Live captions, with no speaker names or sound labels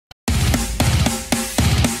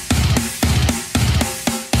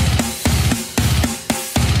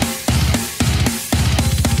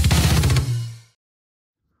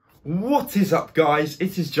What is up, guys?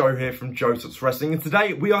 It is Joe here from JoeTalksWrestling, and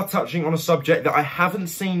today we are touching on a subject that I haven't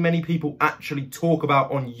seen many people actually talk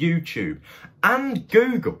about on YouTube and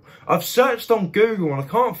Google. I've searched on Google and I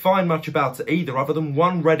can't find much about it either other than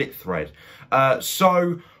one Reddit thread.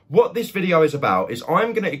 So what this video is about is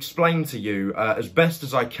I'm going to explain to you as best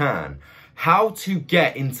as I can how to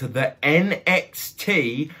get into the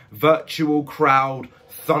NXT Virtual Crowd,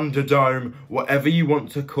 Thunderdome, whatever you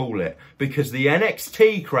want to call it, because the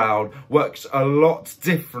NXT crowd works a lot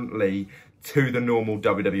differently to the normal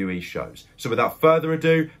WWE shows. So without further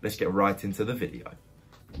ado, let's get right into the video.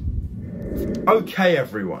 Okay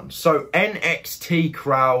everyone, so NXT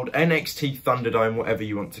crowd, NXT Thunderdome, whatever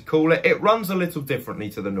you want to call it, it runs a little differently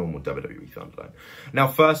to the normal WWE Thunderdome. Now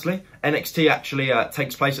firstly, NXT actually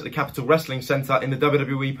takes place at the Capitol Wrestling Center in the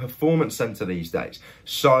WWE Performance Center these days.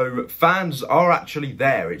 So fans are actually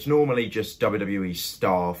there. It's normally just WWE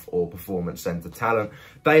staff or Performance Center talent.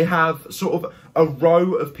 They have sort of a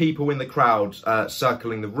row of people in the crowd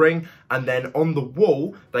circling the ring, and then on the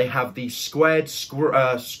wall they have these squared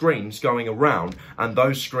screens going around, and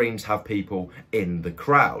those screens have people in the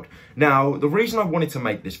crowd. Now, the reason I wanted to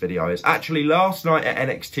make this video is actually last night at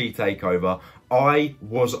NXT TakeOver, I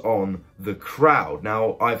was on the crowd.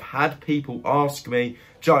 Now, I've had people ask me,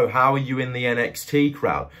 Joe, how are you in the NXT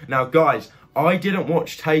crowd? Now, guys, I didn't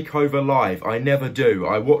watch TakeOver live. I never do.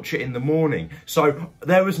 I watch it in the morning. So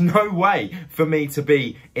there was no way for me to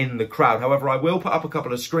be in the crowd. However, I will put up a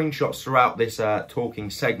couple of screenshots throughout this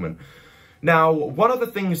talking segment. Now, one of the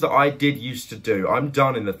things that I did used to do, I'm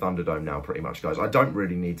done in the Thunderdome now pretty much, guys. I don't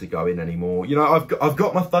really need to go in anymore. You know, I've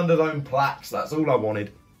got my Thunderdome plaques. That's all I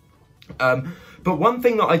wanted. But one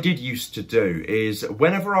thing that I did used to do is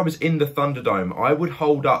whenever I was in the Thunderdome, I would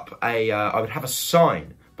hold up I would have a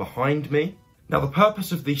sign behind me. Now, the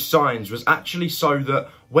purpose of these signs was actually so that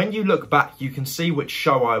when you look back, you can see which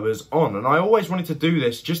show I was on. And I always wanted to do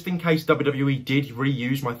this just in case WWE did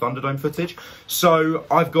reuse my Thunderdome footage. So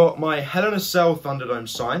I've got my Hell in a Cell Thunderdome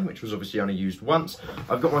sign, which was obviously only used once.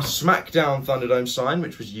 I've got my SmackDown Thunderdome sign,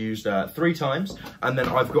 which was used 3 times. And then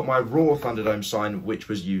I've got my Raw Thunderdome sign, which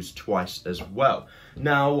was used twice as well.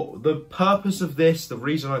 Now, the purpose of this, the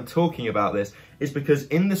reason I'm talking about this, is because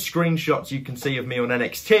in the screenshots you can see of me on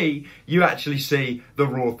NXT, you actually see the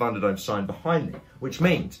Raw Thunderdome sign behind me, which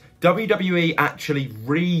means WWE actually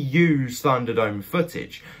reuse Thunderdome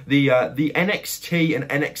footage. The NXT and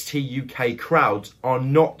NXT UK crowds are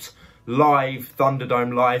not live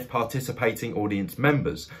Thunderdome live participating audience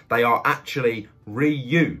members. They are actually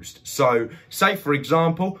reused. So say for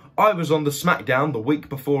example, I was on the SmackDown the week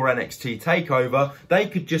before NXT TakeOver, they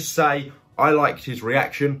could just say, I liked his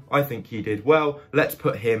reaction, I think he did well, let's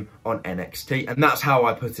put him on NXT. And that's how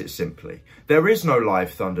I put it simply. There is no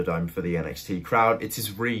live Thunderdome for the NXT crowd, it is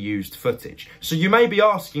reused footage. So you may be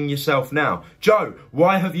asking yourself now, Joe,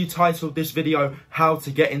 why have you titled this video, How to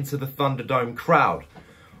Get into the Thunderdome Crowd?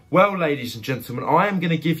 Well, ladies and gentlemen, I am going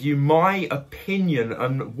to give you my opinion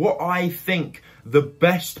on what I think the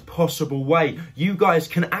best possible way you guys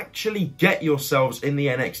can actually get yourselves in the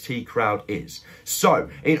NXT crowd is. So,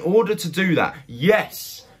 in order to do that,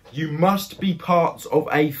 yes, you must be part of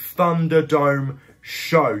a Thunderdome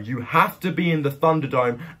show. You have to be in the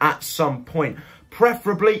Thunderdome at some point.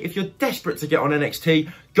 Preferably, if you're desperate to get on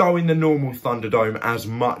NXT, go in the normal Thunderdome as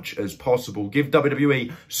much as possible. Give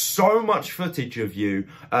WWE so much footage of you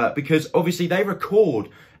because obviously they record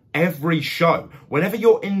every show. Whenever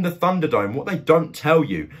you're in the Thunderdome, what they don't tell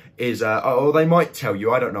you is, or they might tell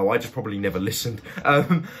you, I don't know, I just probably never listened.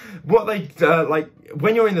 What they, like,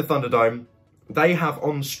 when you're in the Thunderdome, they have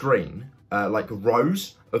on screen, like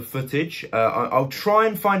rows of footage. I'll try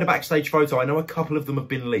and find a backstage photo. I know a couple of them have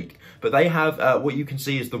been leaked, but they have what you can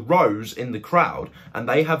see is the rows in the crowd, and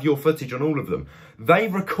they have your footage on all of them. They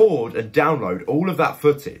record and download all of that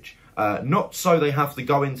footage. Not so they have to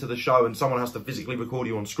go into the show and someone has to physically record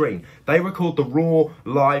you on screen. They record the raw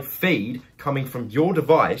live feed coming from your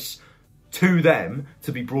device to them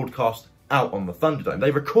to be broadcast out on the Thunderdome. They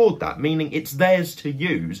record that, meaning it's theirs to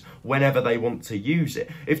use whenever they want to use it.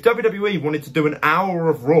 If WWE wanted to do an hour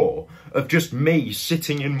of Raw of just me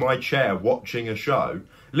sitting in my chair watching a show,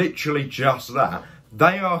 literally just that,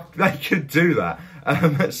 they could do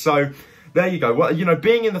that. So there you go. Well, you know,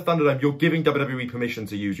 being in the Thunderdome, you're giving WWE permission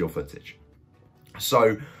to use your footage.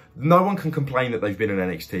 So no one can complain that they've been in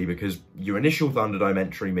NXT because your initial Thunderdome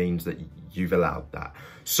entry means that you've allowed that.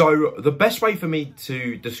 So the best way for me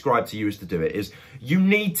to describe to you is to do it is you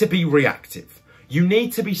need to be reactive. You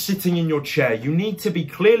need to be sitting in your chair. You need to be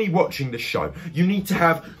clearly watching the show. You need to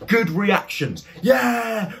have good reactions.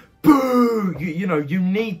 Yeah, boo! You know, you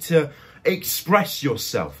need to express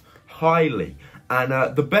yourself highly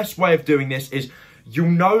And the best way of doing this is,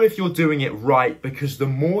 you'll know if you're doing it right, because the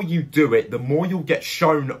more you do it, the more you'll get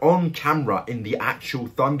shown on camera in the actual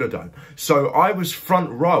Thunderdome. So I was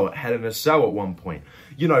front row at Hell in a Cell at one point.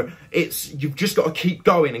 You know, you've just got to keep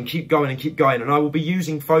going and keep going and keep going. And I will be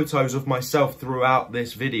using photos of myself throughout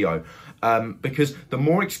this video. Because the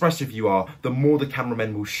more expressive you are, the more the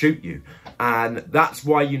cameramen will shoot you. And that's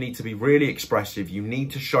why you need to be really expressive. You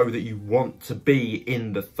need to show that you want to be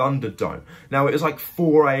in the Thunderdome. Now, it was like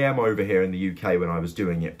 4 AM over here in the UK when I was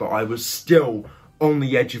doing it, but I was still on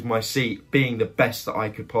the edge of my seat, being the best that I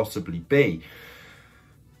could possibly be.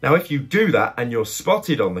 Now, if you do that and you're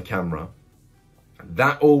spotted on the camera,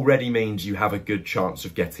 that already means you have a good chance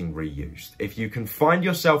of getting reused. If you can find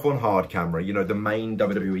yourself on hard camera, you know, the main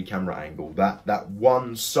WWE camera angle, that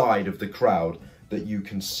one side of the crowd that you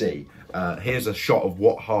can see. Here's a shot of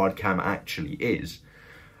what hard cam actually is.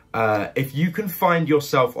 If you can find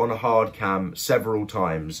yourself on a hard cam several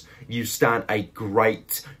times, you stand a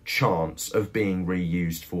great chance of being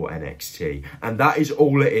reused for NXT. And that is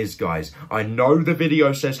all it is, guys. I know the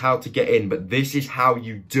video says how to get in, but this is how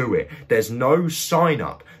you do it. There's no sign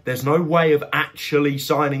up. There's no way of actually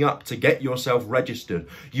signing up to get yourself registered.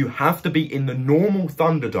 You have to be in the normal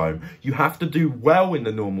Thunderdome. You have to do well in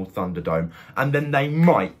the normal Thunderdome. And then they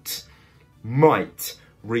might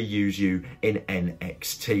reuse you in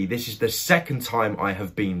NXT. This is the second time I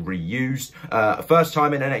have been reused. First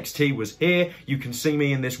time in NXT was here. You can see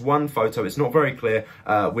me in this one photo. It's not very clear,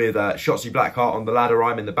 with Shotzi Blackheart on the ladder.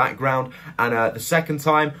 I'm in the background. And the second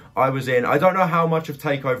time I was in, I don't know how much of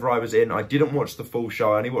TakeOver I was in. I didn't watch the full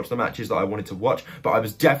show. I only watched the matches that I wanted to watch. But I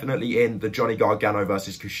was definitely in the Johnny Gargano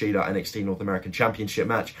versus Kushida NXT North American Championship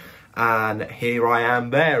match. And here I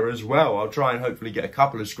am there as well. I'll try and hopefully get a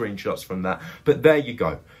couple of screenshots from that. But there you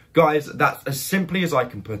go. Guys, that's as simply as I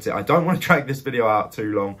can put it. I don't want to drag this video out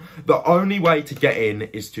too long. The only way to get in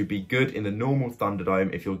is to be good in the normal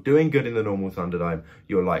Thunderdome. If you're doing good in the normal Thunderdome,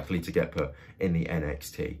 you're likely to get put in the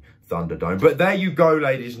NXT Thunderdome. But there you go,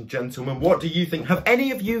 ladies and gentlemen. What do you think? Have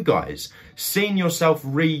any of you guys seen yourself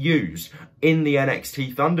reused in the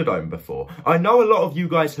NXT Thunderdome before? I know a lot of you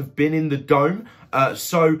guys have been in the Dome. And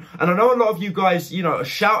I know a lot of you guys, you know, a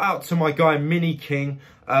shout out to my guy, Mini King.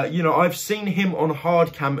 You know, I've seen him on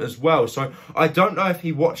hard cam as well. So I don't know if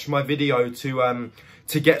he watched my video to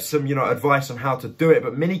get some, you know, advice on how to do it.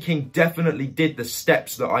 But Mini King definitely did the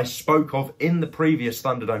steps that I spoke of in the previous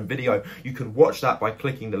Thunderdome video. You can watch that by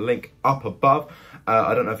clicking the link up above.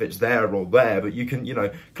 I don't know if it's there or there, but you can, you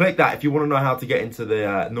know, click that if you want to know how to get into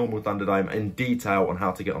the normal Thunderdome in detail on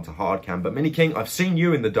how to get onto hard cam. But Mini King, I've seen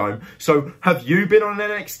you in the Dome. So have you been on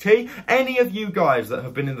NXT? Any of you guys that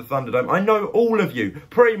have been in the Thunderdome? I know all of you,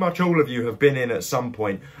 pretty much all of you have been in at some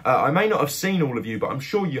point. I may not have seen all of you, but I'm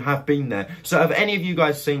sure you have been there. So have any of you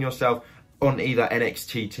guys seen yourself on either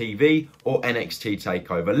NXT TV or NXT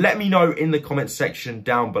TakeOver? Let me know in the comments section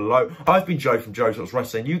down below. I've been Joe from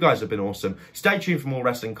JoeTalksWrestling. You guys have been awesome. Stay tuned for more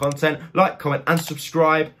wrestling content. Like, comment, and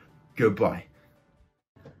subscribe. Goodbye.